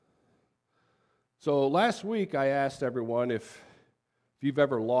So last week I asked everyone if you've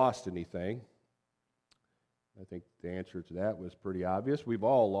ever lost anything. I think the answer to that was pretty obvious. We've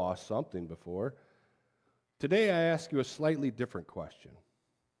all lost something before. Today I ask you a slightly different question.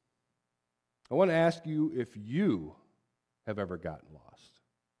 I want to ask you if you have ever gotten lost.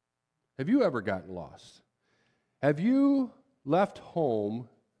 Have you ever gotten lost? Have you left home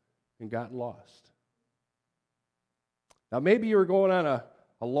and gotten lost? Now maybe you were going on a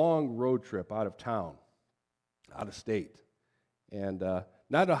long road trip out of town, out of state, and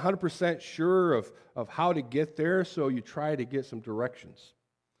not 100% sure of how to get there, so you try to get some directions.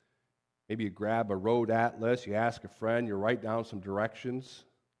 Maybe you grab a road atlas, you ask a friend, you write down some directions.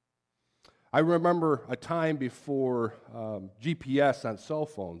 I remember a time before GPS on cell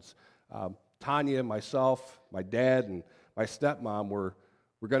phones. Tanya, myself, my dad, and my stepmom were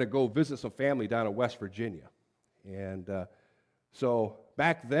going to go visit some family down in West Virginia. And so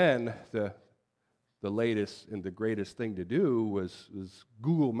back then, the latest and the greatest thing to do was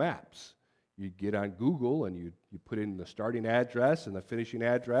Google Maps. You'd get on Google and you put in the starting address and the finishing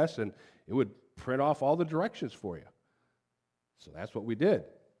address, and it would print off all the directions for you. So that's what we did.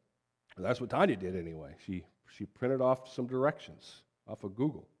 That's what Tanya did anyway. She printed off some directions off of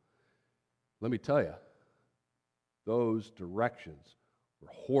Google. Let me tell you, those directions were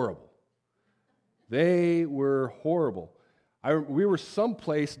horrible. They were horrible. We were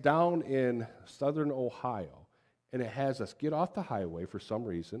someplace down in southern Ohio, and it has us get off the highway for some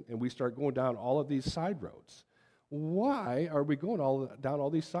reason, and we start going down all of these side roads. Why are we going down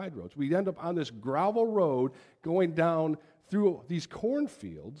all these side roads? We end up on this gravel road going down through these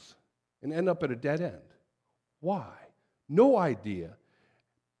cornfields and end up at a dead end. Why? No idea.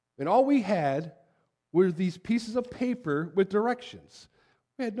 And all we had were these pieces of paper with directions.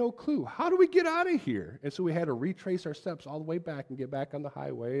 We had no clue. How do we get out of here? And so we had to retrace our steps all the way back and get back on the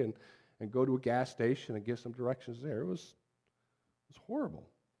highway and go to a gas station and get some directions there. It was horrible.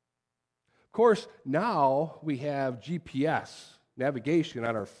 Of course, now we have GPS navigation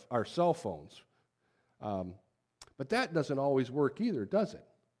on our cell phones. But that doesn't always work either, does it?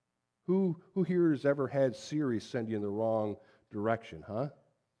 Who here has ever had Siri send you in the wrong direction, huh?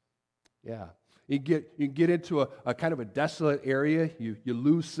 Yeah. You get into a kind of a desolate area, you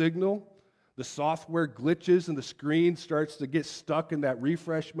lose signal, the software glitches and the screen starts to get stuck in that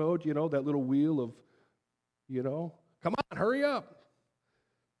refresh mode, that little wheel of, come on, hurry up.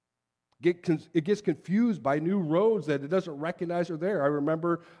 It gets confused by new roads that it doesn't recognize are there. I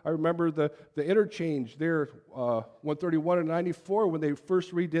remember the interchange there, 131 and 94, when they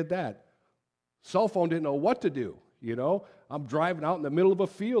first redid that. Cell phone didn't know what to do, I'm driving out in the middle of a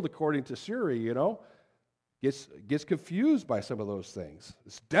field, according to Siri, Gets confused by some of those things.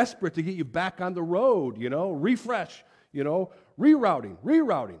 It's desperate to get you back on the road, refresh, rerouting.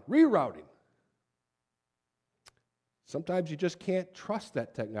 Sometimes you just can't trust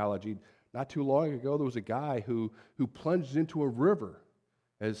that technology. Not too long ago, there was a guy who plunged into a river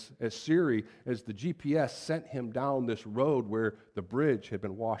as the GPS sent him down this road where the bridge had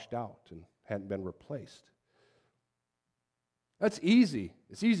been washed out and hadn't been replaced. That's easy.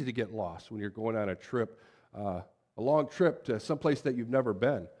 It's easy to get lost when you're going on a trip, a long trip to someplace that you've never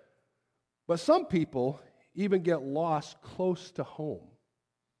been. But some people even get lost close to home.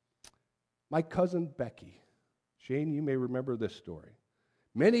 My cousin Becky. Shane, you may remember this story.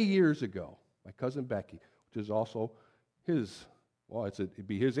 Many years ago, my cousin Becky, which is also it'd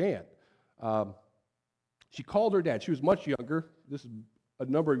be his aunt. She called her dad. She was much younger. This is a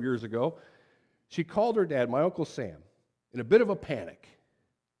number of years ago. She called her dad, my Uncle Sam, in a bit of a panic.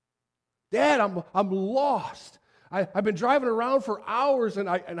 Dad, I'm lost. I've been driving around for hours and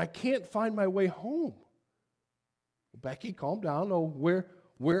I can't find my way home. Becky, calm down. Oh,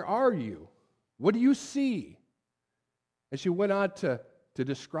 where are you? What do you see? And she went on to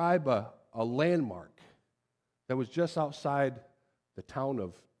describe a landmark that was just outside the town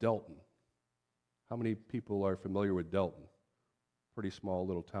of Delton. How many people are familiar with Delton? Pretty small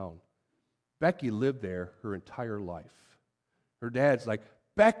little town. Becky lived there her entire life. Her dad's like,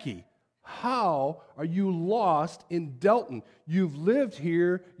 Becky, how are you lost in Delton? You've lived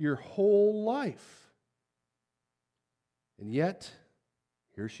here your whole life. And yet,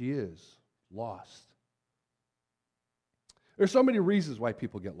 here she is, lost. There's so many reasons why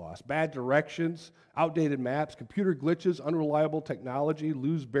people get lost. Bad directions, outdated maps, computer glitches, unreliable technology,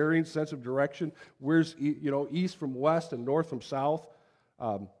 lose bearings, sense of direction, where's east from west and north from south.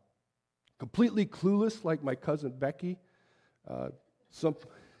 Completely clueless, like my cousin Becky.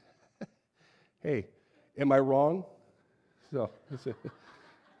 Hey, am I wrong?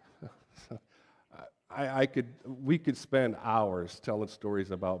 We could spend hours telling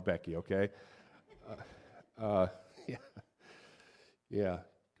stories about Becky, okay? yeah, yeah,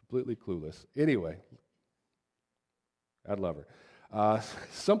 completely clueless. Anyway, I'd love her.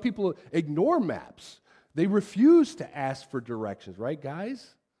 Some people ignore maps. They refuse to ask for directions, right,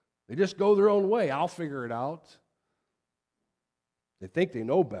 guys? They just go their own way. I'll figure it out. They think they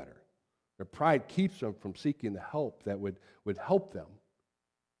know better. Their pride keeps them from seeking the help that would help them.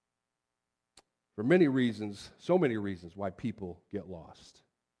 For many reasons, so many reasons why people get lost.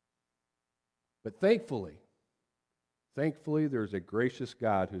 But thankfully, there's a gracious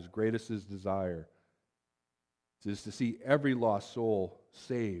God whose greatest desire is to see every lost soul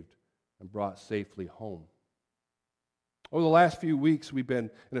saved and brought safely home. Over the last few weeks, we've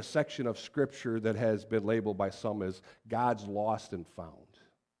been in a section of Scripture that has been labeled by some as God's lost and found.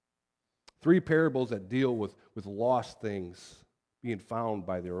 3 parables that deal with lost things being found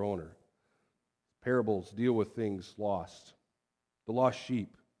by their owner. Parables deal with things lost. The lost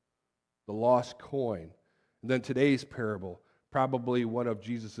sheep, the lost coin, and then today's parable, probably one of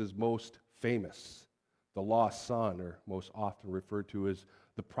Jesus' most famous, the lost son, or most often referred to as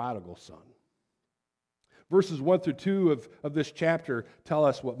the prodigal son. Verses 1 through 2 of this chapter tell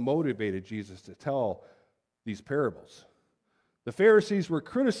us what motivated Jesus to tell these parables. The Pharisees were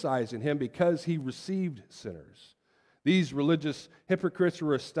criticizing him because he received sinners. These religious hypocrites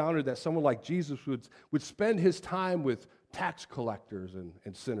were astounded that someone like Jesus would spend his time with tax collectors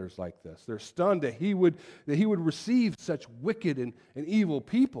and sinners like this. They're stunned that he would receive such wicked and evil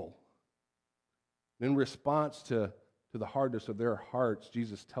people. In response to the hardness of their hearts,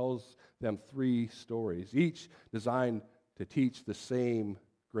 Jesus tells them 3 stories, each designed to teach the same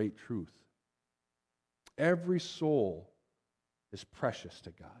great truth. Every soul is precious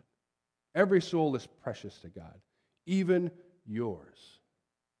to God. Every soul is precious to God, even yours.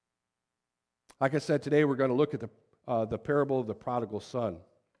 Like I said, today we're going to look at the parable of the prodigal son.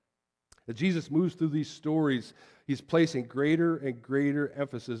 As Jesus moves through these stories, he's placing greater and greater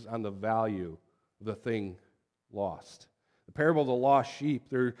emphasis on the value of the thing lost. The parable of the lost sheep,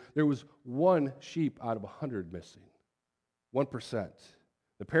 there was 1 sheep out of 100 missing, 1%.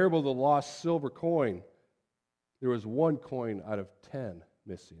 The parable of the lost silver coin, there was 1 coin out of 10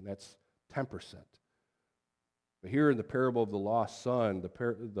 missing. That's 10%. But here in the parable of the lost son,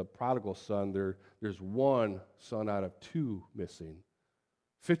 the prodigal son, there's 1 son out of 2 missing,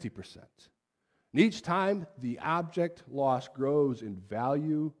 50%. And each time, the object lost grows in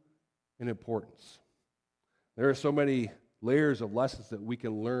value and importance. There are so many layers of lessons that we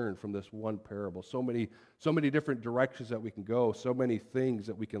can learn from this one parable, so many different directions that we can go, so many things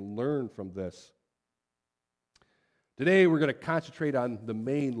that we can learn from this. Today, we're going to concentrate on the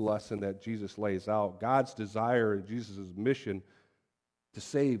main lesson that Jesus lays out, God's desire and Jesus' mission to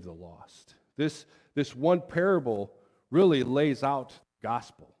save the lost. This one parable really lays out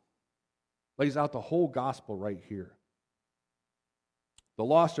gospel, lays out the whole gospel right here. The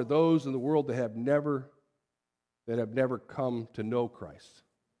lost are those in the world that have never come to know Christ.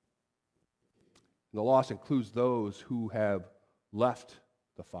 And the lost includes those who have left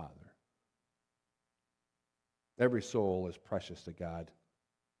the Father. Every soul is precious to God,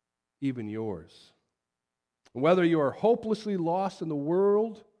 even yours. And whether you are hopelessly lost in the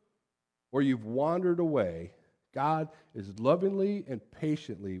world or you've wandered away, God is lovingly and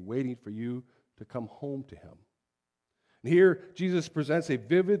patiently waiting for you to come home to Him. And here, Jesus presents a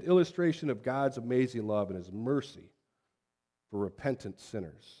vivid illustration of God's amazing love and His mercy for repentant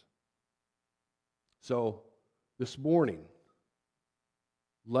sinners. So, this morning,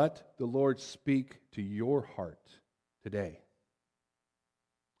 let the Lord speak to your heart today.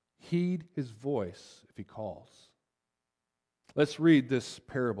 Heed His voice if He calls. Let's read this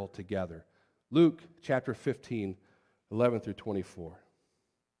parable together. Luke chapter 15, 11 through 24.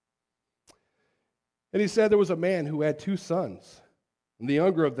 And he said there was a man who had 2 sons. And the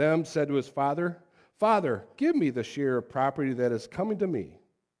younger of them said to his father, "Father, give me the share of property that is coming to me."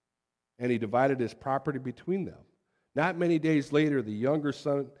 And he divided his property between them. Not many days later, the younger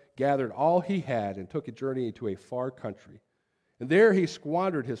son gathered all he had and took a journey into a far country. And there he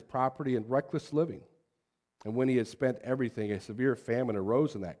squandered his property in reckless living. And when he had spent everything, a severe famine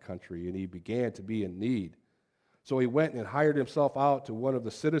arose in that country, and he began to be in need. So he went and hired himself out to one of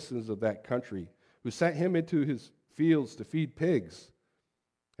the citizens of that country, who sent him into his fields to feed pigs.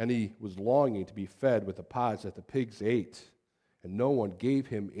 And he was longing to be fed with the pods that the pigs ate, and no one gave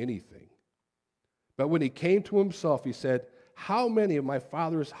him anything. But when he came to himself, he said, "How many of my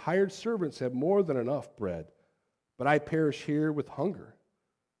father's hired servants have more than enough bread? But I perish here with hunger.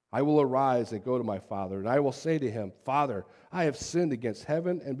 I will arise and go to my father, and I will say to him, 'Father, I have sinned against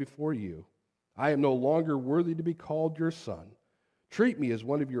heaven and before you. I am no longer worthy to be called your son. Treat me as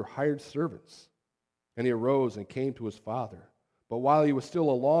one of your hired servants.' And he arose and came to his father. But while he was still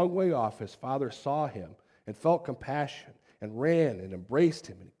a long way off, his father saw him and felt compassion and ran and embraced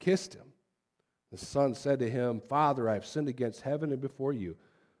him and kissed him. The son said to him, Father, I have sinned against heaven and before you.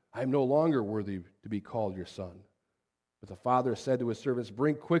 I am no longer worthy to be called your son. But the father said to his servants,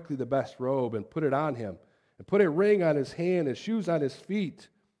 Bring quickly the best robe and put it on him, and put a ring on his hand and shoes on his feet.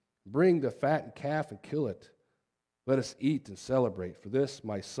 Bring the fattened calf and kill it. Let us eat and celebrate, for this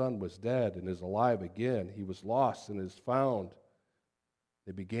my son was dead and is alive again. He was lost and is found.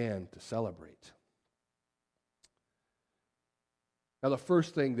 They began to celebrate. Now, the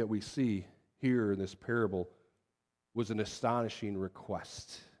first thing that we see here in this parable was an astonishing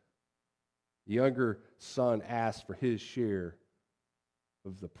request. The younger son asked for his share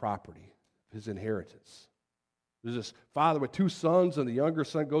of the property, his inheritance. There's this father with two sons, and the younger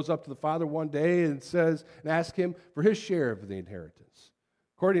son goes up to the father one day and asks him for his share of the inheritance.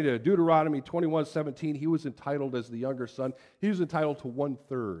 According to Deuteronomy 21:17, he was entitled, as the younger son, he was entitled to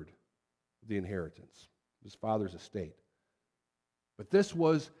 1/3 of the inheritance, his father's estate. But this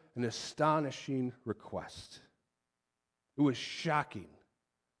was an astonishing request. It was shocking.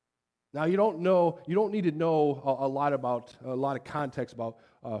 Now, you don't need to know a lot of context about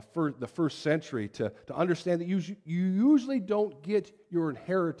the first century to understand that you usually don't get your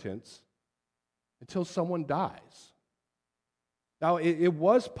inheritance until someone dies. Now, it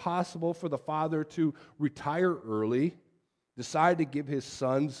was possible for the father to retire early, decide to give his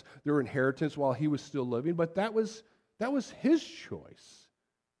sons their inheritance while he was still living, but that was his choice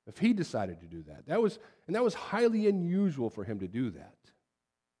if he decided to do that. That was highly unusual for him to do that.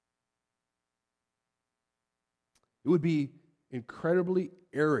 It would be incredibly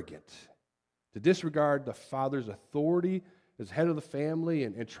arrogant to disregard the father's authority as head of the family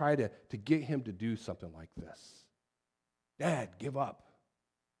and try to get him to do something like this. Dad, give up.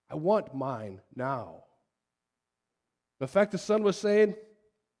 I want mine now. In fact, the son was saying,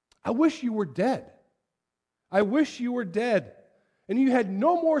 I wish you were dead. I wish you were dead, and you had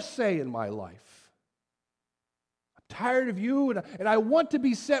no more say in my life. I'm tired of you, and I want to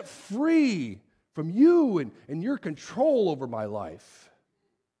be set free from you and your control over my life.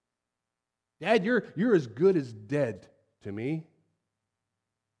 Dad, you're as good as dead to me.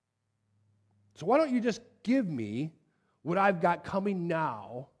 So why don't you just give me what I've got coming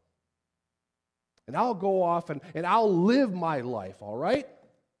now, and I'll go off and I'll live my life, all right?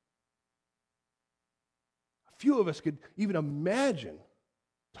 A few of us could even imagine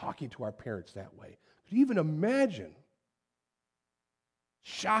talking to our parents that way. Could even imagine.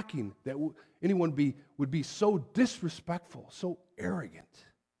 Shocking that anyone would be so disrespectful, so arrogant.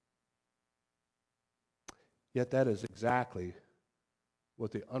 Yet that is exactly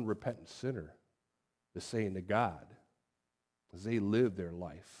what the unrepentant sinner is saying to God as they live their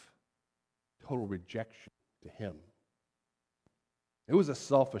life. Total rejection to him. It was a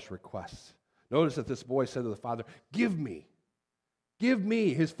selfish request. Notice that this boy said to the father, Give me. Give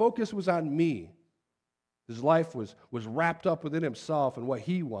me. His focus was on me. His life was wrapped up within himself and what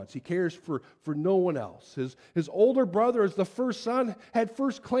he wants. He cares for no one else. His older brother, as the first son, had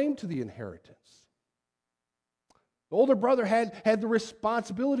first claim to the inheritance. The older brother had the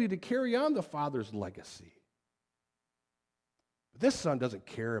responsibility to carry on the father's legacy. But this son doesn't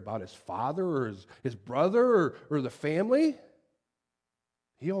care about his father or his brother or the family.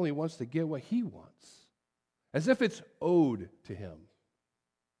 He only wants to get what he wants, as if it's owed to him.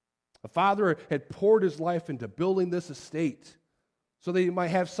 The father had poured his life into building this estate so that he might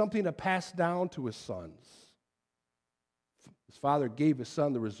have something to pass down to his sons. His father gave his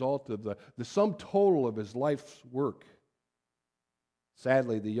son the result of the sum total of his life's work.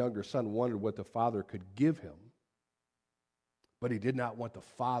 Sadly, the younger son wondered what the father could give him, but he did not want the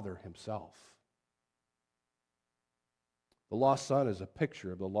father himself. The lost son is a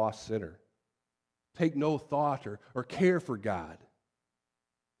picture of the lost sinner. Take no thought or care for God.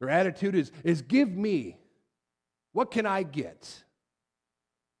 Their attitude is give me. What can I get?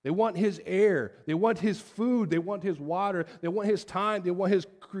 They want his air. They want his food. They want his water. They want his time. They want his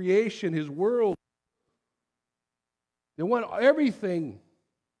creation, his world. They want everything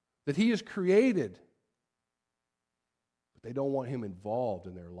that he has created. But they don't want him involved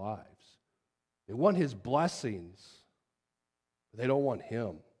in their lives. They want his blessings, but they don't want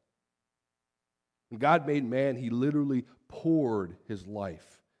him. When God made man, he literally poured his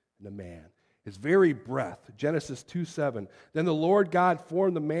life into man. His very breath, Genesis 2:7. Then the Lord God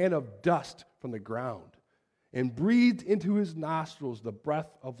formed the man of dust from the ground and breathed into his nostrils the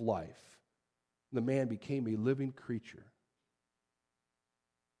breath of life. And the man became a living creature.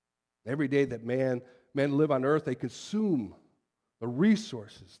 Every day that men live on earth, they consume the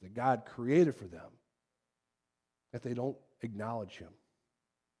resources that God created for them. that they don't acknowledge him.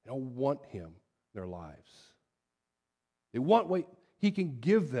 They don't want him in their lives. They want what he can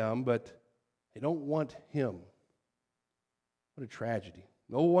give them, but they don't want him. What a tragedy.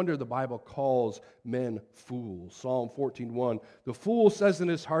 No wonder the Bible calls men fools. Psalm 14:1, the fool says in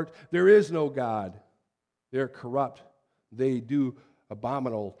his heart, there is no God. They are corrupt. They do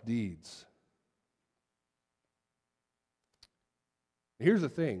abominable deeds. Here's the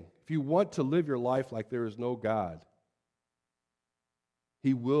thing. If you want to live your life like there is no God,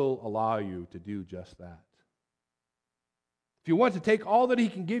 he will allow you to do just that. If you want to take all that he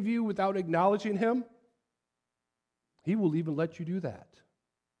can give you without acknowledging him, he will even let you do that.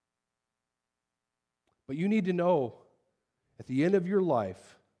 But you need to know, at the end of your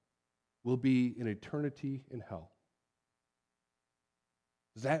life will be an eternity in hell.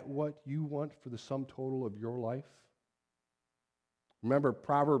 Is that what you want for the sum total of your life? Remember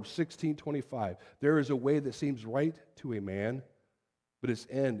Proverbs 16:25. There is a way that seems right to a man, but its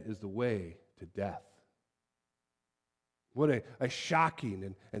end is the way to death. What a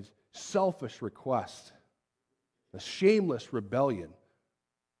shocking and selfish request. A shameless rebellion.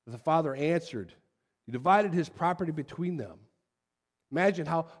 The father answered. He divided his property between them. Imagine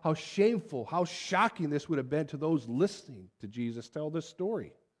how shameful, how shocking this would have been to those listening to Jesus tell this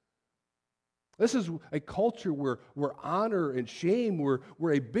story. This is a culture where honor and shame were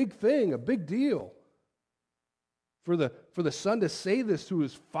a big thing, a big deal. For the son to say this to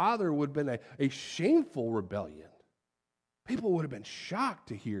his father would have been a shameful rebellion. People would have been shocked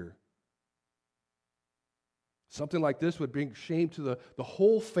to hear. Something like this would bring shame to the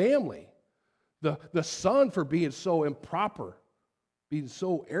whole family. The son for being so improper, being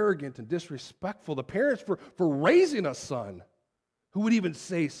so arrogant and disrespectful. The parents for raising a son who would even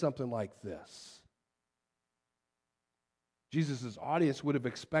say something like this. Jesus' audience would have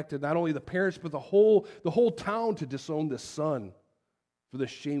expected not only the parents, but the whole town to disown the son for this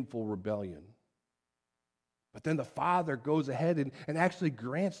shameful rebellion. But then the father goes ahead and actually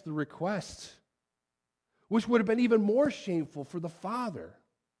grants the request, which would have been even more shameful for the father.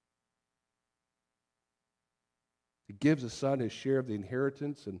 He gives the son his share of the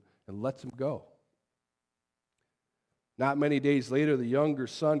inheritance and lets him go. Not many days later, the younger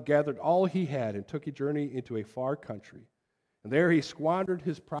son gathered all he had and took a journey into a far country. And there he squandered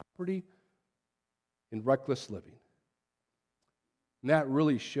his property in reckless living. And that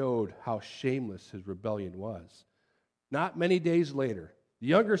really showed how shameless his rebellion was. Not many days later, the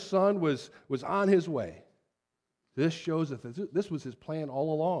younger son was on his way. This shows that this was his plan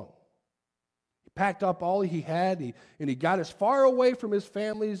all along. He packed up all he had, and he got as far away from his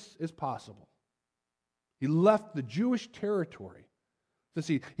families as possible. He left the Jewish territory. Since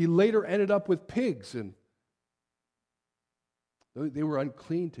he later ended up with pigs, and they were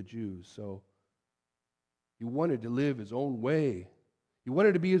unclean to Jews, so he wanted to live his own way. He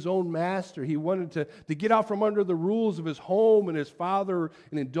wanted to be his own master. He wanted to get out from under the rules of his home and his father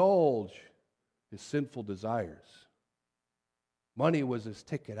and indulge his sinful desires. Money was his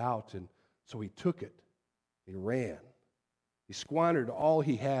ticket out, and so he took it. He ran. He squandered all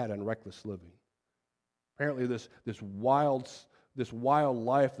he had on reckless living. Apparently this wild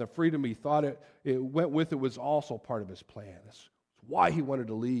life, the freedom he thought it went with it, was also part of his plan. That's why he wanted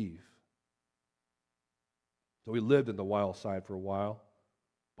to leave. So he lived in the wild side for a while,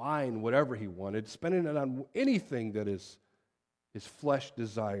 buying whatever he wanted, spending it on anything that his flesh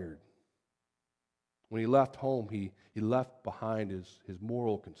desired. When he left home, he left behind his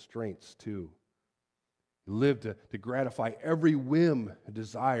moral constraints too. He lived to gratify every whim and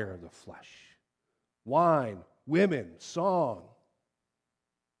desire of the flesh. Wine, women, song.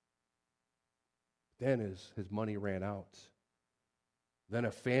 Then his money ran out. Then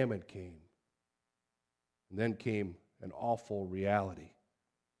a famine came. And then came an awful reality.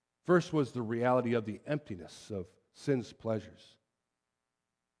 First was the reality of the emptiness of sin's pleasures.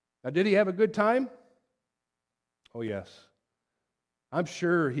 Now, did he have a good time? Oh, yes. I'm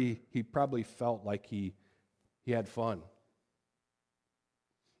sure he probably felt like he had fun.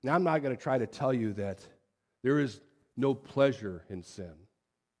 Now, I'm not going to try to tell you that there is no pleasure in sin.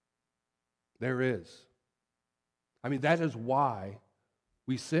 There is. I mean, that is why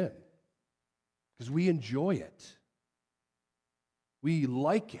we sin. Because we enjoy it. We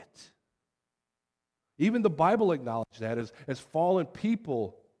like it. Even the Bible acknowledges that as fallen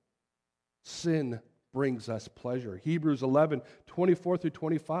people, sin brings us pleasure. Hebrews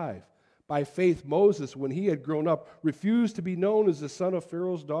 11:24-25. By faith, Moses, when he had grown up, refused to be known as the son of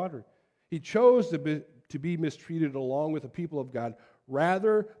Pharaoh's daughter. He chose to be mistreated along with the people of God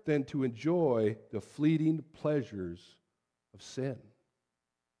rather than to enjoy the fleeting pleasures of sin.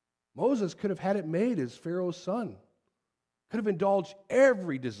 Moses could have had it made as Pharaoh's son, could have indulged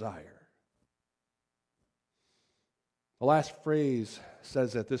every desire. The last phrase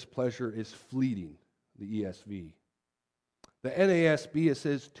says that this pleasure is fleeting, the ESV. The NASB, it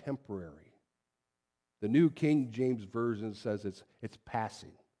says temporary. The New King James Version says it's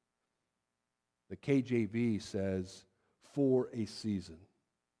passing. The KJV says for a season.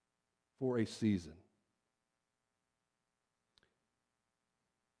 For a season.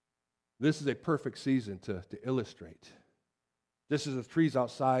 This is a perfect season to illustrate. This is the trees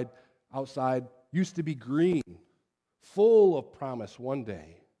outside used to be green, full of promise one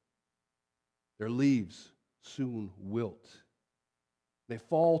day. Their leaves soon wilt. They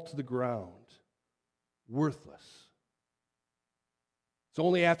fall to the ground, worthless. It's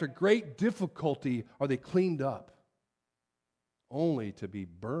only after great difficulty are they cleaned up, only to be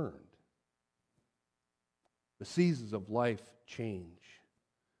burned. The seasons of life change.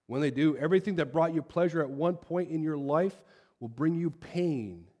 When they do, everything that brought you pleasure at one point in your life will bring you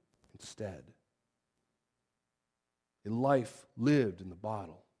pain instead. A life lived in the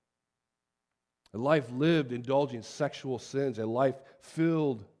bottle. A life lived indulging sexual sins. A life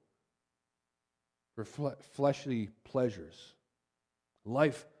filled for fleshly pleasures. A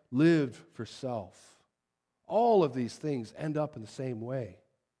life lived for self. All of these things end up in the same way.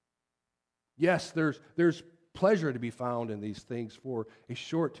 Yes, there's pleasure to be found in these things for a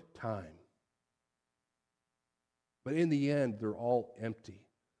short time. But in the end, they're all empty.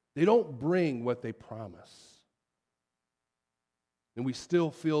 They don't bring what they promise. And we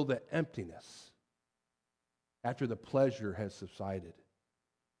still feel the emptiness after the pleasure has subsided.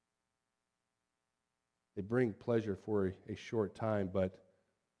 They bring pleasure for a short time, but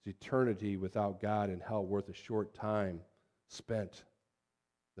it's eternity without God and hell worth a short time spent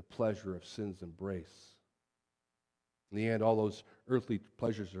the pleasure of sin's embrace. In the end, all those earthly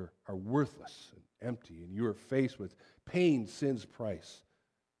pleasures are worthless and empty, and you are faced with paying sin's price.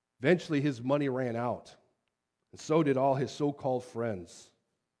 Eventually, his money ran out, and so did all his so-called friends.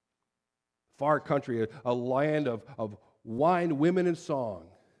 Far country, a land of wine, women, and song,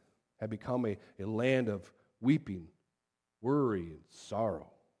 had become a land of weeping, worry, and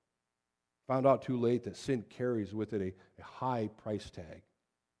sorrow. Found out too late that sin carries with it a high price tag.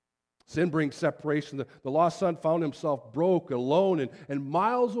 Sin brings separation. The lost son found himself broke, alone, and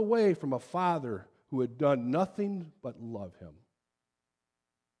miles away from a father who had done nothing but love him.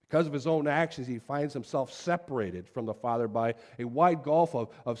 Because of his own actions, he finds himself separated from the Father by a wide gulf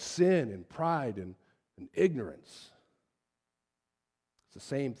of sin and pride and ignorance. It's the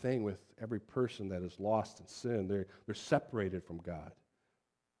same thing with every person that is lost in sin. They're separated from God.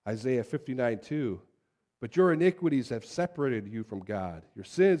 Isaiah 59:2, but your iniquities have separated you from God. Your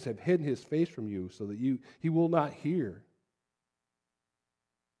sins have hidden his face from you so that he will not hear.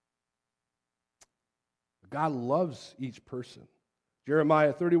 God loves each person.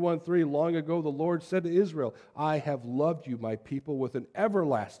 Jeremiah 31:3, long ago the Lord said to Israel, I have loved you, my people, with an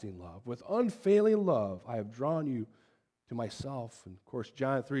everlasting love. With unfailing love, I have drawn you to myself. And of course,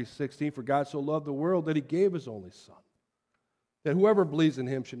 John 3:16, for God so loved the world that he gave his only Son, that whoever believes in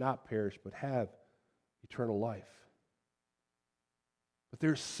him should not perish, but have eternal life. But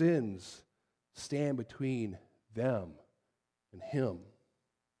their sins stand between them and him.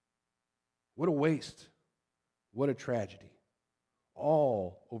 What a waste. What a tragedy.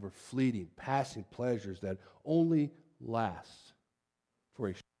 All over fleeting, passing pleasures that only last for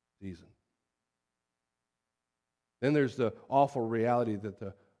a short season. Then there's the awful reality that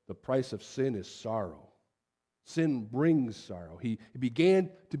the price of sin is sorrow. Sin brings sorrow. He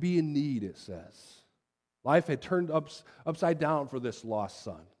began to be in need, it says. Life had turned upside down for this lost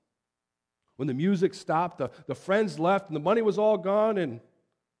son. When the music stopped, the friends left, and the money was all gone, and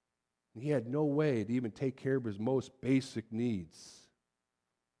he had no way to even take care of his most basic needs.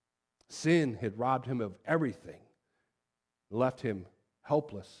 Sin had robbed him of everything, left him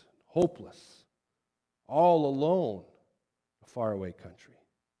helpless, hopeless, all alone in a faraway country.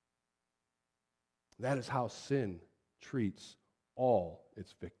 That is how sin treats all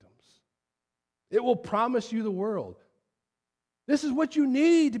its victims. It will promise you the world. This is what you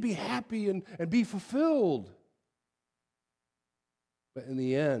need to be happy and be fulfilled. But in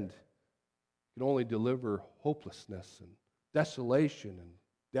the end, it can only deliver hopelessness and desolation and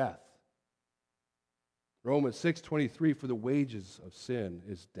death. Romans 6:23, for the wages of sin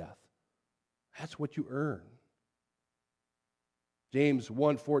is death. That's what you earn. James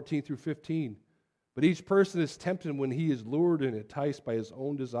 1:14 through 15, but each person is tempted when he is lured and enticed by his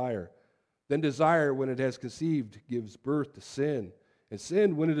own desire. Then desire, when it has conceived, gives birth to sin. And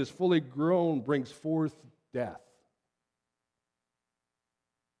sin, when it is fully grown, brings forth death.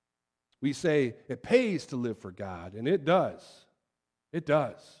 We say it pays to live for God, and it does. It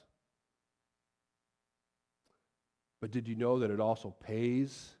does. But did you know that it also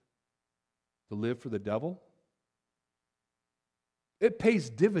pays to live for the devil? It pays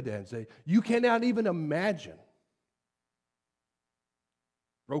dividends that you cannot even imagine.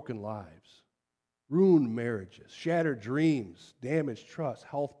 Broken lives, ruined marriages, shattered dreams, damaged trust,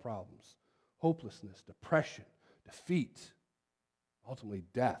 health problems, hopelessness, depression, defeat, ultimately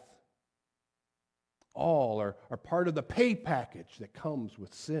death. All are part of the pay package that comes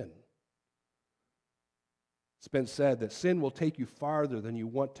with sin. It's been said that sin will take you farther than you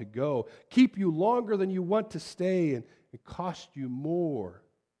want to go, keep you longer than you want to stay, and cost you more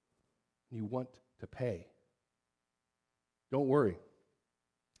than you want to pay. Don't worry.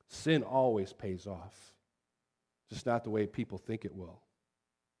 Sin always pays off, just not the way people think it will.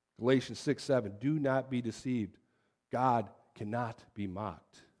 Galatians 6:7, do not be deceived. God cannot be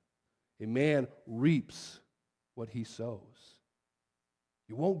mocked. A man reaps what he sows.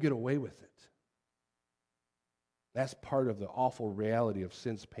 You won't get away with it. That's part of the awful reality of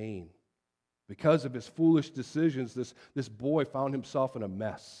sin's pain. Because of his foolish decisions, this boy found himself in a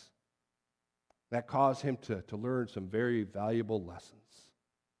mess. That caused him to learn some very valuable lessons.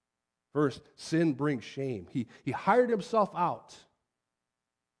 First, sin brings shame. He hired himself out to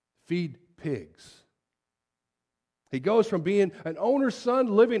feed pigs. He goes from being an owner's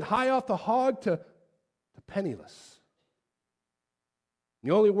son, living high off the hog, to penniless.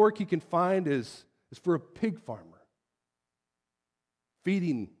 The only work he can find is for a pig farmer,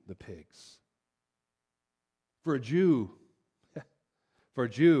 feeding the pigs. For a Jew,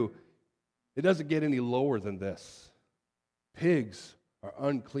 it doesn't get any lower than this. Pigs are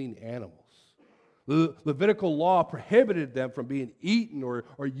unclean animals. The Levitical law prohibited them from being eaten or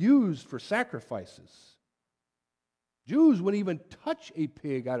used for sacrifices. Jews wouldn't even touch a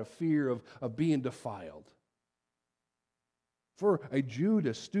pig out of fear of being defiled. For a Jew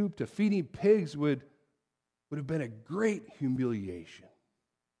to stoop to feeding pigs would have been a great humiliation.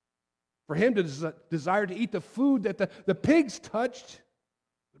 For him to desire to eat the food that the pigs touched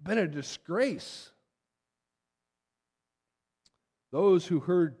would have been a disgrace. Those who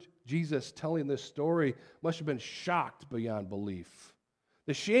heard Jesus telling this story must have been shocked beyond belief.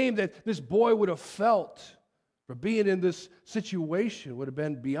 The shame that this boy would have felt for being in this situation would have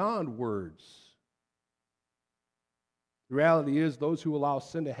been beyond words. The reality is, those who allow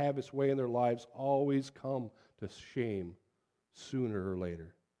sin to have its way in their lives always come to shame sooner or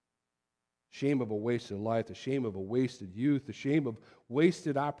later. Shame of a wasted life, the shame of a wasted youth, the shame of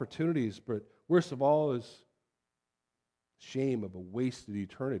wasted opportunities, but worst of all is shame of a wasted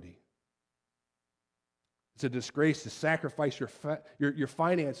eternity. It's a disgrace to sacrifice your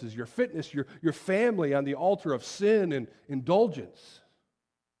finances, your fitness, your family on the altar of sin and indulgence.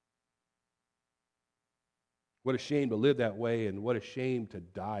 What a shame to live that way, and what a shame to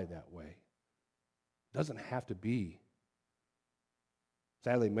die that way. It doesn't have to be.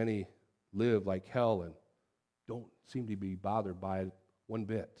 Sadly, many live like hell and don't seem to be bothered by it one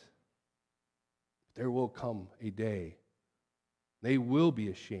bit. There will come a day they will be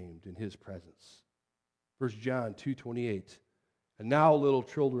ashamed in his presence. 1 John 2:28, and now, little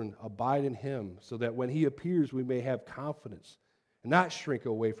children, abide in him, so that when he appears we may have confidence and not shrink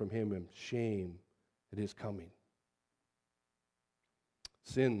away from him in shame at his coming.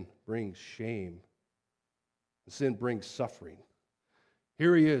 Sin brings shame. Sin brings suffering.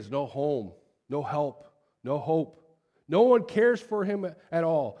 Here he is, no home, no help, no hope. No one cares for him at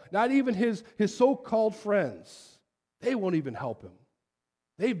all. Not even his so-called friends. They won't even help him.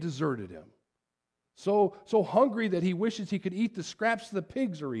 They've deserted him. So hungry that he wishes he could eat the scraps the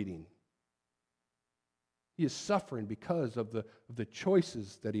pigs are eating. He is suffering because of the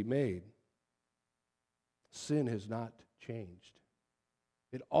choices that he made. Sin has not changed.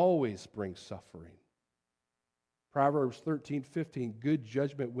 It always brings suffering. Proverbs 13:15, good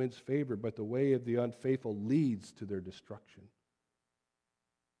judgment wins favor, but the way of the unfaithful leads to their destruction.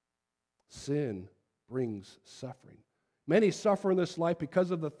 Sin brings suffering. Many suffer in this life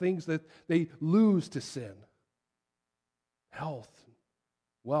because of the things that they lose to sin. Health,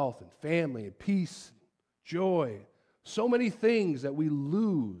 wealth, and family, and peace, and joy. So many things that we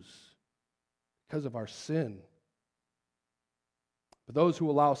lose because of our sin. But those who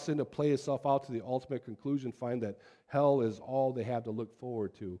allow sin to play itself out to the ultimate conclusion find that hell is all they have to look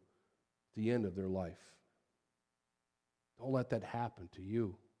forward to at the end of their life. Don't let that happen to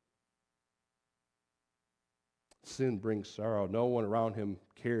you. Sin brings sorrow. No one around him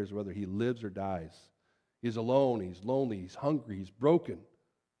cares whether he lives or dies. He's alone, he's lonely, he's hungry, he's broken.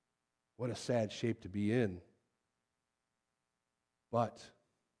 What a sad shape to be in. But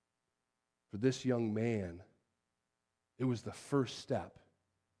for this young man, it was the first step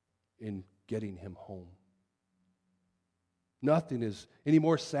in getting him home. Nothing is any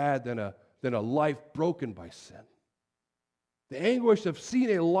more sad than a life broken by sin. The anguish of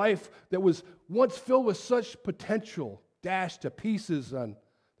seeing a life that was once filled with such potential dashed to pieces on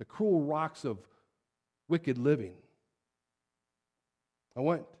the cruel rocks of wicked living. I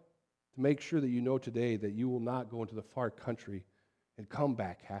want to make sure that you know today that you will not go into the far country and come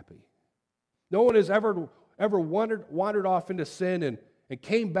back happy. No one has ever wandered off into sin and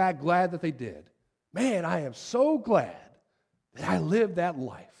came back glad that they did. Man, I am so glad that I lived that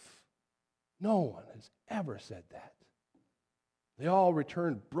life. No one has ever said that. They all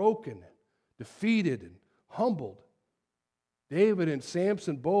returned broken, defeated, and humbled. David and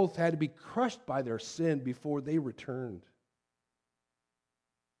Samson both had to be crushed by their sin before they returned.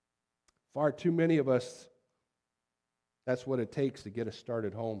 Far too many of us, that's what it takes to get us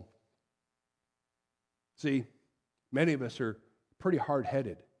started home. See, many of us are pretty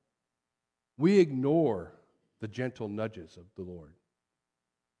hard-headed. We ignore the gentle nudges of the Lord.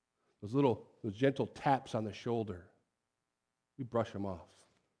 Those gentle taps on the shoulder. We brush them off.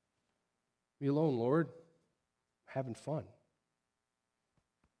 Leave me alone, Lord. I'm having fun.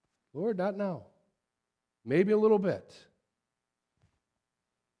 Lord, not now. Maybe a little bit.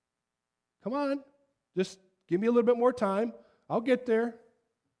 Come on, just give me a little bit more time. I'll get there.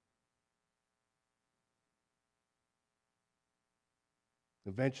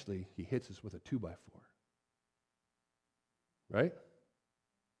 Eventually, he hits us with a 2x4. Right?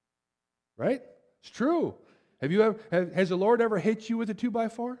 Right? It's true. Has the Lord ever hit you with a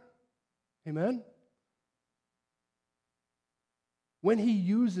 2x4? Amen? When he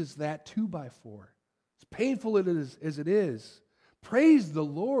uses that 2x4, as painful as it is, praise the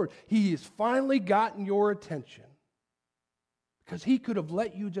Lord. He has finally gotten your attention. Because he could have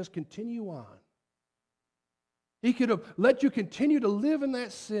let you just continue on. He could have let you continue to live in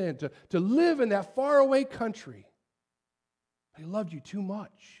that sin, to live in that faraway country. But he loved you too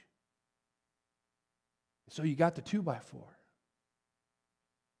much. So you got the 2x4.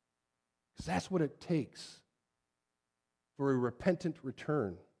 Because that's what it takes for a repentant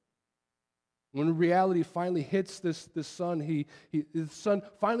return. When reality finally hits this son, the son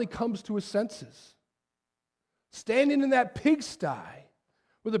finally comes to his senses. Standing in that pigsty,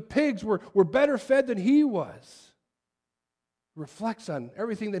 where the pigs were better fed than he was, reflects on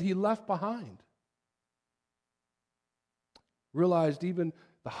everything that he left behind. Realized even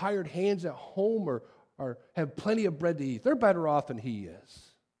the hired hands at home have plenty of bread to eat. They're better off than he is.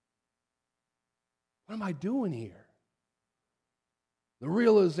 What am I doing here? The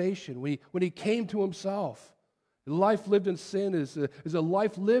realization, when he came to himself, the life lived in sin is a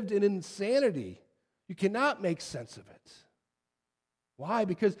life lived in insanity. You cannot make sense of it. Why?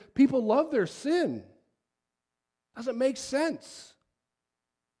 Because people love their sin. It doesn't make sense.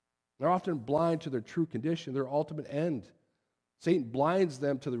 They're often blind to their true condition, their ultimate end. Satan blinds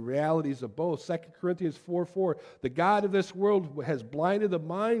them to the realities of both. 2 Corinthians 4:4, the God of this world has blinded the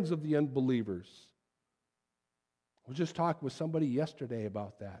minds of the unbelievers. I was just talking with somebody yesterday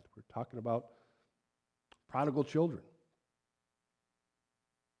about that. We're talking about prodigal children.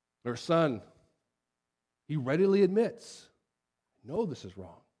 Their son, he readily admits, I know this is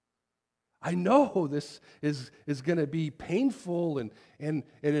wrong. I know this is going to be painful and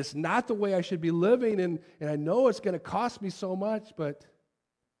it's not the way I should be living, and I know it's going to cost me so much, but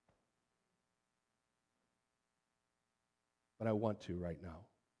I want to right now.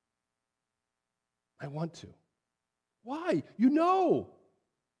 I want to. Why? You know.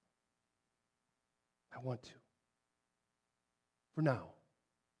 I want to. For now.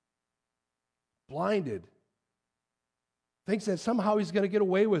 Blinded. Thinks that somehow he's going to get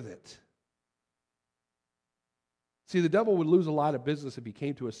away with it. See, the devil would lose a lot of business if he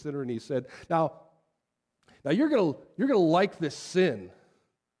came to a sinner and he said, now you're going to like this sin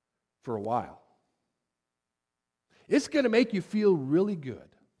for a while. It's going to make you feel really good.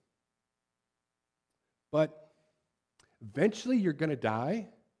 But eventually you're going to die.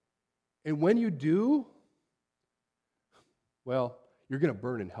 And when you do, well, you're going to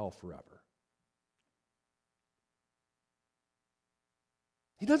burn in hell forever.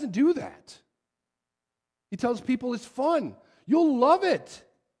 He doesn't do that. He tells people it's fun. You'll love it.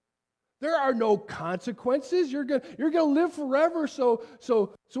 There are no consequences. You're going to live forever, so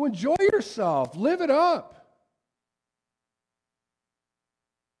enjoy yourself. Live it up.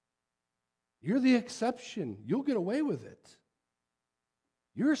 You're the exception. You'll get away with it.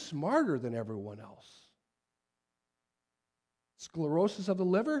 You're smarter than everyone else. Sclerosis of the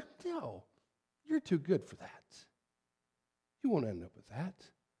liver? No. You're too good for that. You won't end up with that.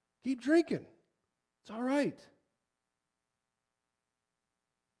 Keep drinking. It's all right.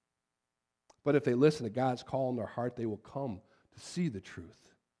 But if they listen to God's call in their heart, they will come to see the truth.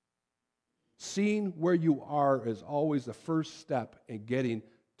 Seeing where you are is always the first step in getting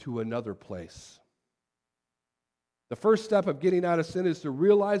to another place. The first step of getting out of sin is to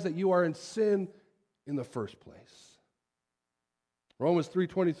realize that you are in sin in the first place. Romans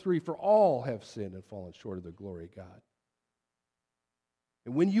 3:23, for all have sinned and fallen short of the glory of God.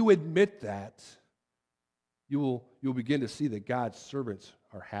 And when you admit that, you'll begin to see that God's servants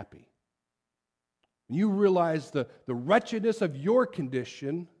are happy. When you realize the wretchedness of your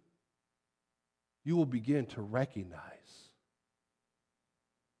condition, you will begin to recognize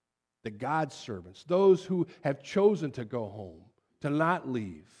that God's servants, those who have chosen to go home, to not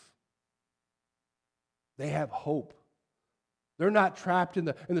leave, they have hope. They're not trapped in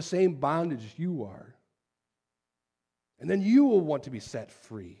the same bondage you are. And then you will want to be set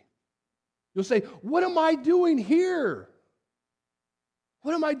free. You'll say, what am I doing here?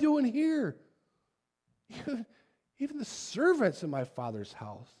 What am I doing here? Even the servants in my Father's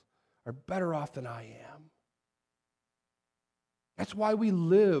house are better off than I am. That's why we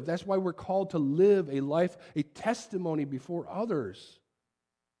live. That's why we're called to live a life, a testimony before others,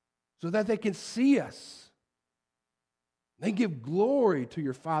 so that they can see us. They give glory to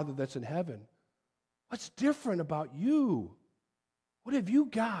your Father that's in heaven. What's different about you? What have you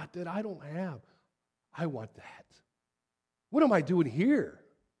got that I don't have? I want that. What am I doing here?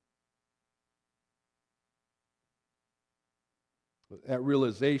 That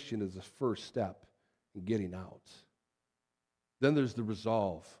realization is the first step in getting out. Then there's the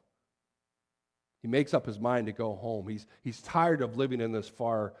resolve. He makes up his mind to go home. He's tired of living in this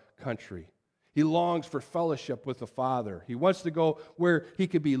far country. He longs for fellowship with the Father. He wants to go where he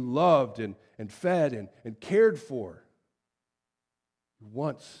could be loved and fed and cared for. He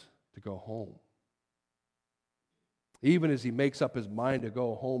wants to go home. Even as he makes up his mind to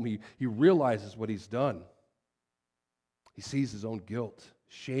go home, he realizes what he's done. He sees his own guilt,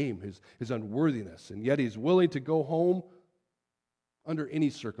 shame, his unworthiness, and yet he's willing to go home under any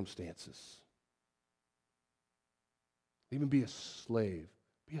circumstances. Even be a slave,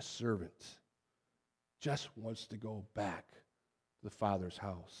 be a servant. Just wants to go back to the Father's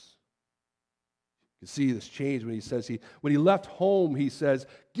house. You can see this change when he says, when he left home, he says,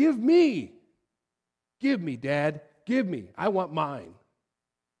 give me, Dad, give me, I want mine.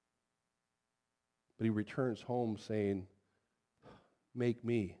 But he returns home saying, make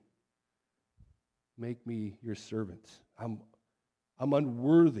me your servant. I'm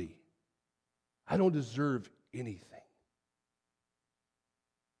unworthy. I don't deserve anything.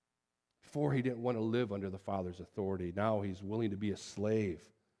 Before, he didn't want to live under the Father's authority. Now he's willing to be a slave,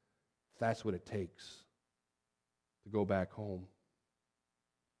 if that's what it takes to go back home.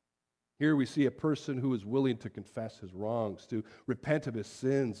 Here we see a person who is willing to confess his wrongs, to repent of his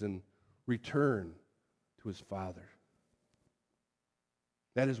sins, and return to his Father.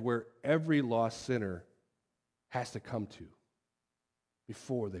 That is where every lost sinner has to come to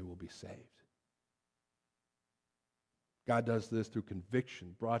before they will be saved. God does this through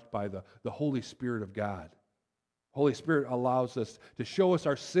conviction brought by the Holy Spirit of God. Holy Spirit allows us to show us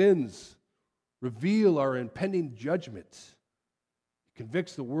our sins, reveal our impending judgment. He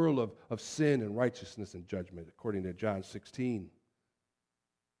convicts the world of sin and righteousness and judgment, according to John 16.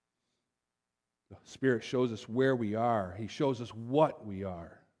 The Spirit shows us where we are. He shows us what we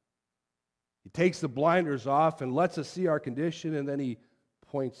are. He takes the blinders off and lets us see our condition, and then he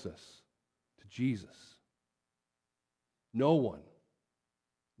points us to Jesus. No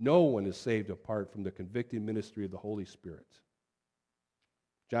one is saved apart from the convicting ministry of the Holy Spirit.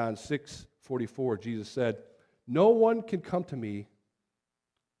 John 6:44, Jesus said, no one can come to me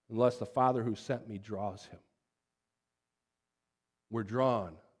unless the Father who sent me draws him. We're drawn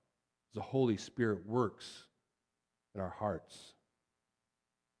as the Holy Spirit works in our hearts.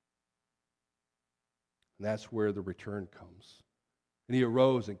 And that's where the return comes. And he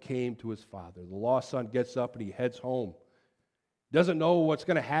arose and came to his father. The lost son gets up and he heads home. Doesn't know what's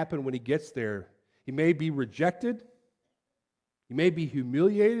going to happen when he gets there. He may be rejected. He may be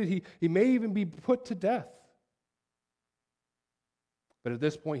humiliated. He may even be put to death. But at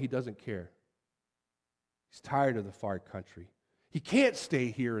this point, he doesn't care. He's tired of the far country. He can't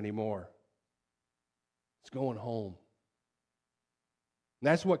stay here anymore. He's going home. And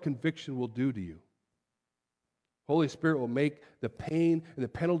that's what conviction will do to you. Holy Spirit will make the pain and the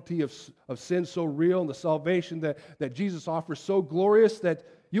penalty of sin so real, and the salvation that Jesus offers so glorious that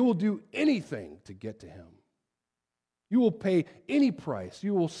you will do anything to get to him. You will pay any price.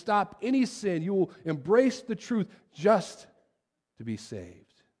 You will stop any sin. You will embrace the truth just to be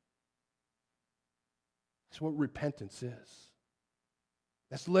saved. That's what repentance is.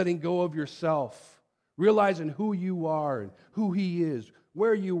 That's letting go of yourself, realizing who you are and who He is,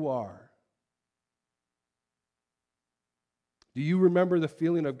 where you are. Do you remember the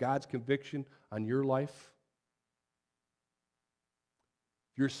feeling of God's conviction on your life?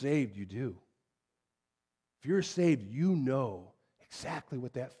 If you're saved, you do. If you're saved, you know exactly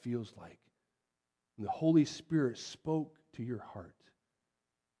what that feels like. When the Holy Spirit spoke to your heart.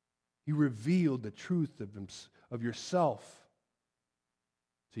 He revealed the truth of yourself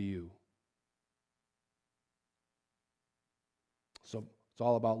to you. So it's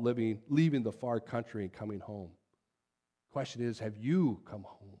all about leaving the far country and coming home. The question is, have you come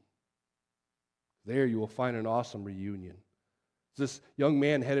home? There you will find an awesome reunion. This young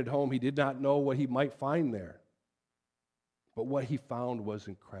man headed home. He did not know what he might find there. But what he found was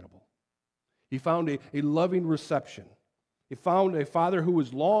incredible. He found a loving reception. He found a father who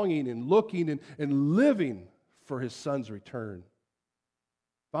was longing and looking and living for his son's return.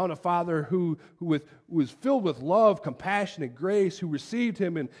 Found a father who was filled with love, compassion, and grace, who received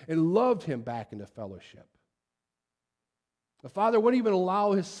him and loved him back into fellowship. The father wouldn't even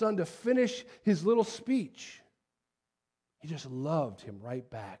allow his son to finish his little speech. He just loved him right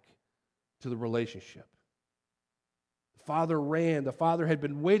back to the relationship. The father ran. The father had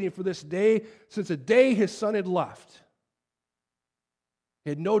been waiting for this day since the day his son had left. He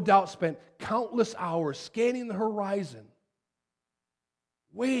had no doubt spent countless hours scanning the horizon,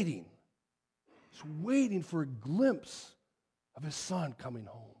 waiting, just waiting for a glimpse of his son coming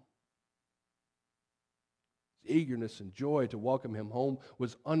home. His eagerness and joy to welcome him home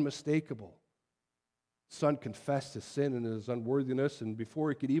was unmistakable. The son confessed his sin and his unworthiness, and before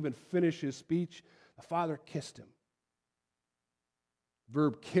he could even finish his speech, the father kissed him. The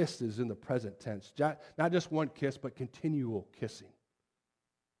verb kissed is in the present tense. Not just one kiss, but continual kissing.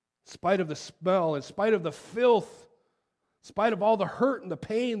 In spite of the smell, in spite of the filth, in spite of all the hurt and the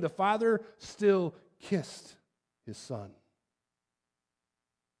pain, the father still kissed his son.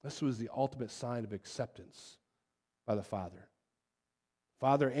 This was the ultimate sign of acceptance by the father.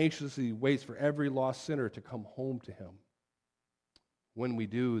 Father anxiously waits for every lost sinner to come home to him. When we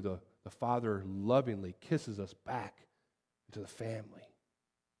do, the Father lovingly kisses us back into the family.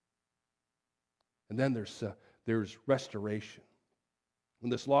 And then there's restoration. When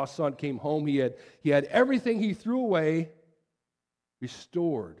this lost son came home, he had everything he threw away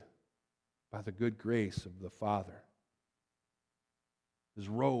restored by the good grace of the Father. His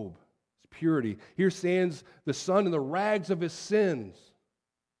robe, his purity. Here stands the son in the rags of his sins.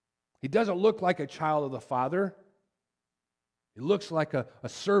 He doesn't look like a child of the Father. He looks like a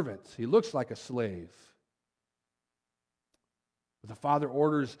servant. He looks like a slave. But the Father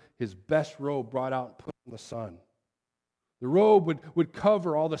orders his best robe brought out and put on the Son. The robe would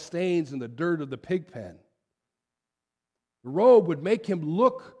cover all the stains and the dirt of the pig pen. The robe would make him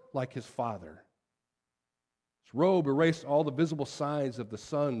look like his Father. His robe erased all the visible signs of the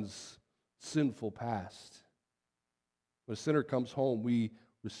Son's sinful past. When a sinner comes home, we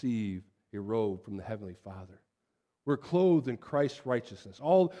receive a robe from the Heavenly Father. We're clothed in Christ's righteousness.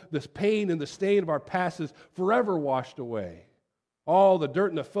 All this pain and the stain of our past is forever washed away. All the dirt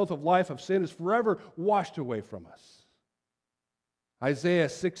and the filth of life of sin is forever washed away from us. Isaiah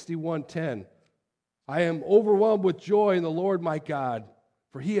 61:10, I am overwhelmed with joy in the Lord my God,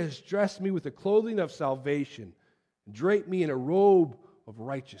 for He has dressed me with the clothing of salvation and draped me in a robe of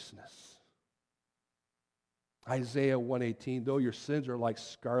righteousness. Isaiah 1:18, though your sins are like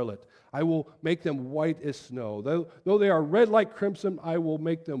scarlet, I will make them white as snow. Though they are red like crimson, I will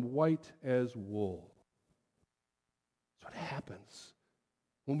make them white as wool. That's what happens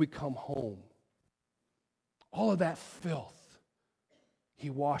when we come home. All of that filth, He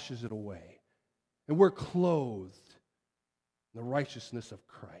washes it away. And we're clothed in the righteousness of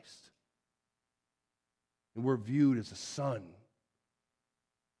Christ. And we're viewed as a son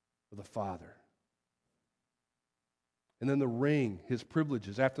of the Father. And then the ring, his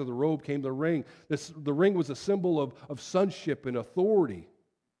privileges. After the robe came the ring. The ring was a symbol of sonship and authority.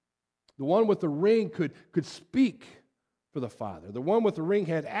 The one with the ring could speak for the Father. The one with the ring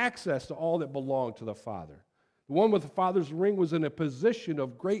had access to all that belonged to the Father. The one with the Father's ring was in a position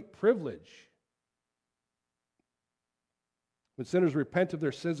of great privilege. When sinners repent of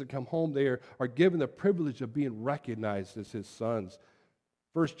their sins and come home, they are given the privilege of being recognized as His sons.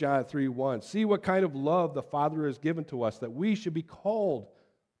 1 John 3:1, see what kind of love the Father has given to us, that we should be called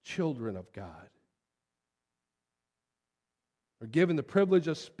children of God. Are given the privilege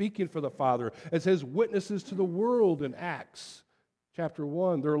of speaking for the Father as His witnesses to the world in Acts chapter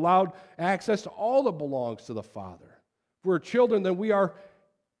 1. They're allowed access to all that belongs to the Father. If we're children, then we are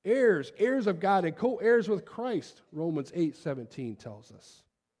Heirs, heirs of God, and co-heirs with Christ, Romans 8:17 tells us.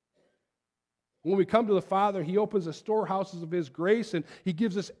 When we come to the Father, He opens the storehouses of His grace, and He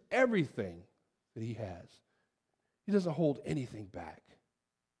gives us everything that He has. He doesn't hold anything back.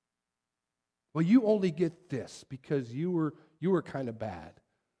 Well, you only get this because you were kind of bad.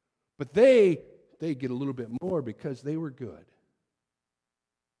 But they get a little bit more because they were good.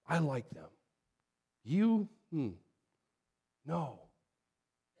 I like them. You? No.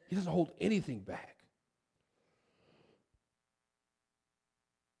 He doesn't hold anything back.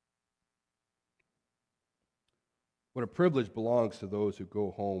 What a privilege belongs to those who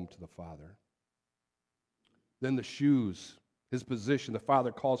go home to the Father. Then the shoes, His position, the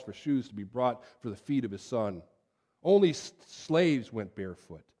Father calls for shoes to be brought for the feet of His Son. Only slaves went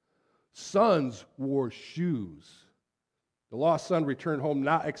barefoot. Sons wore shoes. The lost son returned home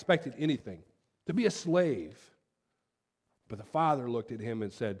not expecting anything, to be a slave. But the Father looked at him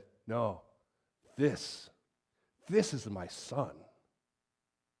and said, no, this is my son.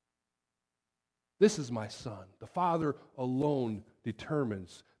 This is my son. The Father alone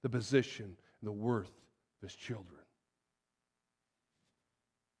determines the position and the worth of His children.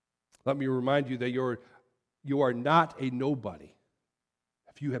 Let me remind you that you are not a nobody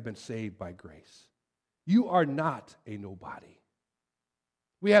if you have been saved by grace. You are not a nobody.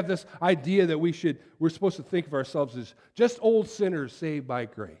 We have this idea that we're supposed to think of ourselves as just old sinners saved by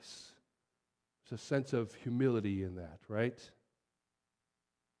grace. There's a sense of humility in that, right?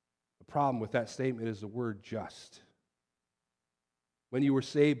 The problem with that statement is the word just. When you were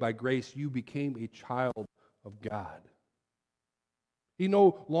saved by grace, you became a child of God. He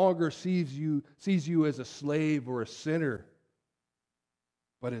no longer sees you as a slave or a sinner,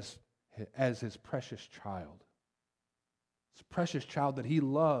 but as His precious child. His precious child that He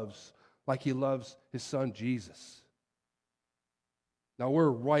loves like He loves His Son Jesus. Now we're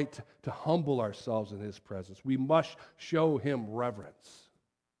right to humble ourselves in His presence. We must show Him reverence.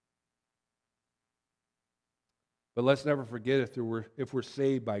 But let's never forget, if we're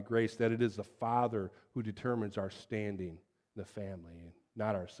saved by grace, that it is the Father who determines our standing in the family,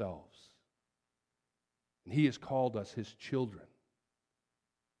 not ourselves. And He has called us His children.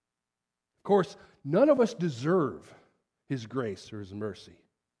 Of course, none of us deserve His grace or His mercy.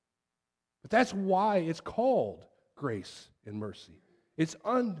 But that's why it's called grace and mercy. It's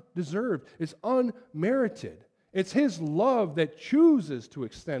undeserved. It's unmerited. It's His love that chooses to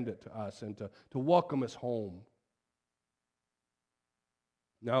extend it to us and to welcome us home.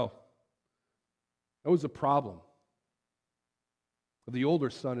 No, that was the problem of the older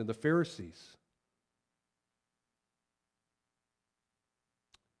son and the Pharisees.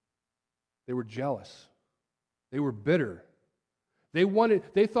 They were jealous. They were bitter.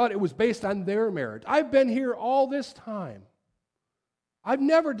 They thought it was based on their merit. I've been here all this time. I've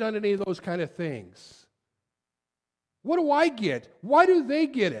never done any of those kind of things. What do I get? Why do they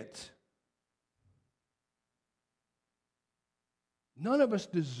get it? None of us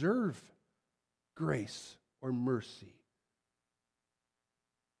deserve grace or mercy.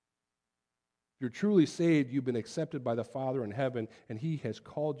 If you're truly saved, you've been accepted by the Father in heaven, and He has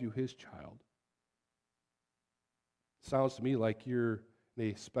called you His child. Sounds to me like you're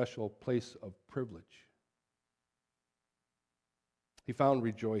in a special place of privilege. He found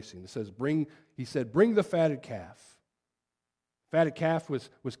rejoicing. He said, bring the fatted calf. Fatted calf was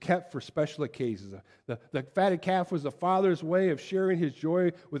kept for special occasions. The fatted calf was the Father's way of sharing His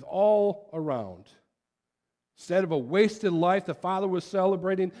joy with all around. Instead of a wasted life, the Father was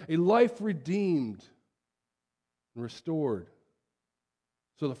celebrating a life redeemed and restored.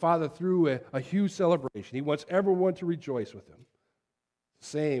 So the Father threw a huge celebration. He wants everyone to rejoice with Him.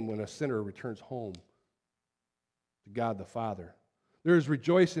 Same when a sinner returns home to God the Father. There is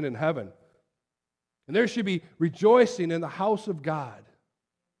rejoicing in heaven. And there should be rejoicing in the house of God.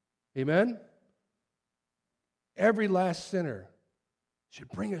 Amen? Every last sinner should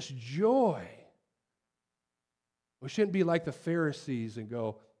bring us joy. We shouldn't be like the Pharisees and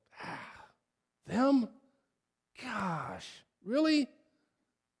go, them? Gosh, really?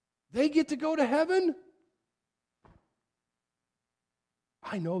 They get to go to heaven?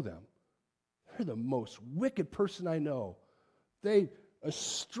 I know them. They're the most wicked person I know. A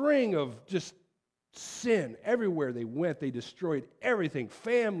string of just sin everywhere they went. They destroyed everything,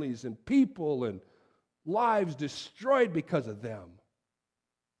 families and people and lives destroyed because of them.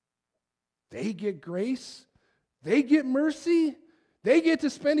 They get grace. They get mercy. They get to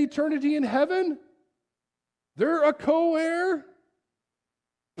spend eternity in heaven. They're a co-heir.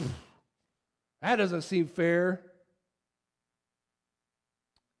 That doesn't seem fair.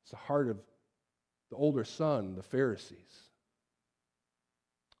 It's the heart of the older son, the Pharisees.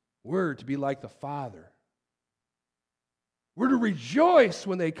 We're to be like the Father. We're to rejoice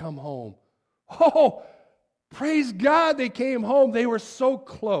when they come home. Oh, praise God they came home. They were so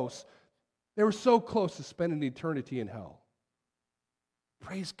close. They were so close to spending eternity in hell.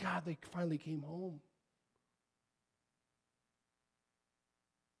 Praise God they finally came home.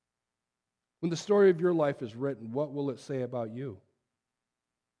 When the story of your life is written, what will it say about you?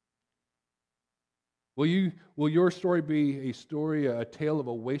 Will your story be a story, a tale of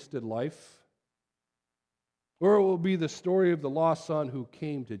a wasted life? Or it will be the story of the lost son who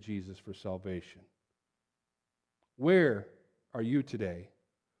came to Jesus for salvation? Where are you today?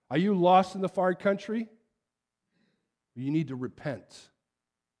 Are you lost in the far country? You need to repent.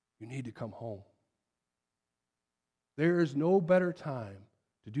 You need to come home. There is no better time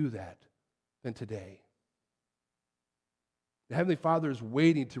to do that than today. The Heavenly Father is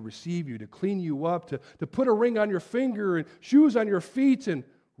waiting to receive you, to clean you up, to put a ring on your finger and shoes on your feet and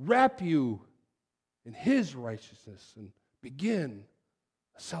wrap you in His righteousness and begin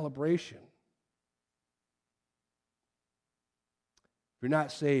a celebration. If you're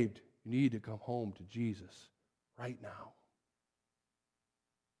not saved, you need to come home to Jesus right now.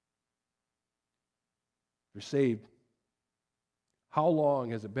 If you're saved, how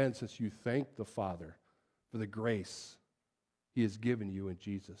long has it been since you thanked the Father for the grace He has given you in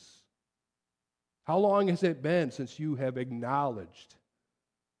Jesus? How long has it been since you have acknowledged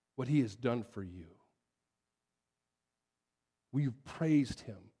what He has done for you? We've praised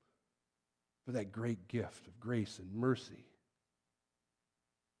Him for that great gift of grace and mercy.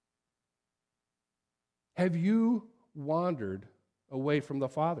 Have you wandered away from the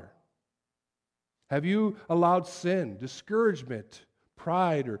Father? Have you allowed sin, discouragement,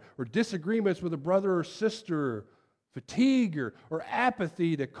 pride, or disagreements with a brother or sister, fatigue or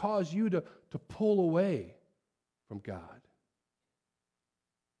apathy to cause you to pull away from God?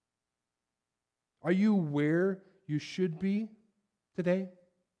 Are you where you should be today?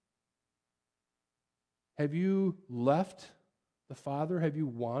 Have you left the Father? Have you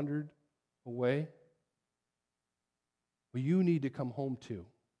wandered away? Well, you need to come home too.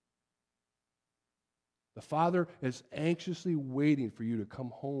 The Father is anxiously waiting for you to come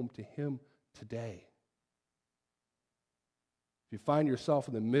home to Him today. If you find yourself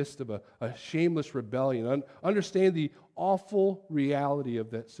in the midst of a shameless rebellion, understand the awful reality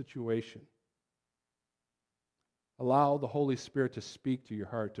of that situation. Allow the Holy Spirit to speak to your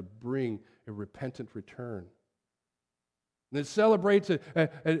heart, to bring a repentant return. And it celebrates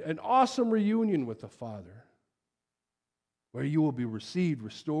an awesome reunion with the Father, where you will be received,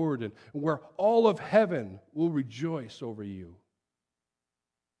 restored, and where all of heaven will rejoice over you.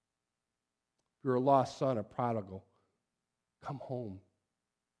 If you're a lost son, a prodigal, come home.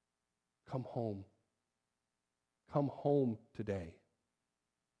 Come home. Come home today.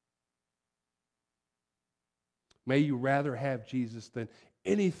 May you rather have Jesus than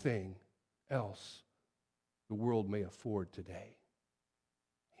anything else the world may afford today.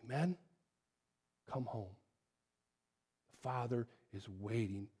 Amen? Come home. The Father is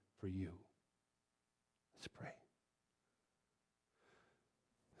waiting for you. Let's pray.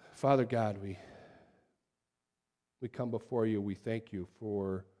 Father God, we come before you. We thank you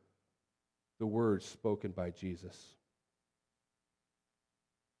for the words spoken by Jesus.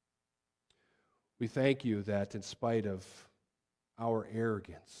 We thank you that in spite of our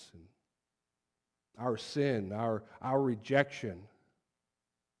arrogance and our sin, our rejection,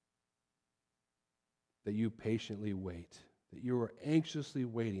 that you patiently wait, that you are anxiously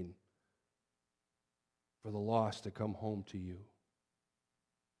waiting for the lost to come home to you.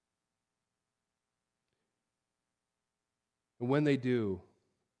 And when they do,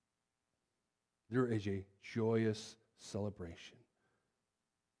 there is a joyous celebration.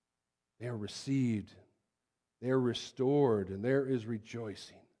 They are received, they are restored, and there is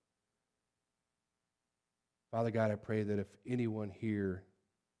rejoicing. Father God, I pray that if anyone here,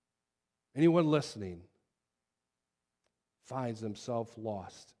 anyone listening, finds themselves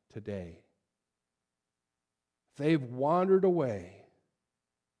lost today, if they've wandered away,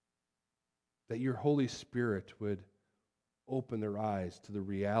 that your Holy Spirit would open their eyes to the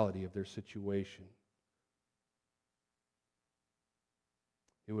reality of their situation.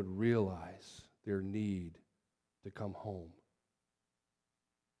 They would realize their need to come home,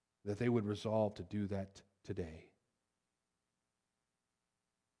 that they would resolve to do that today.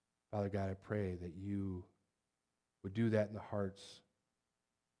 Father God, I pray that you would do that in the hearts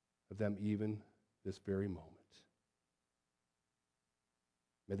of them even this very moment.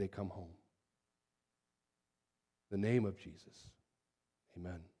 May they come home. In the name of Jesus,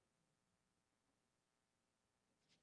 amen.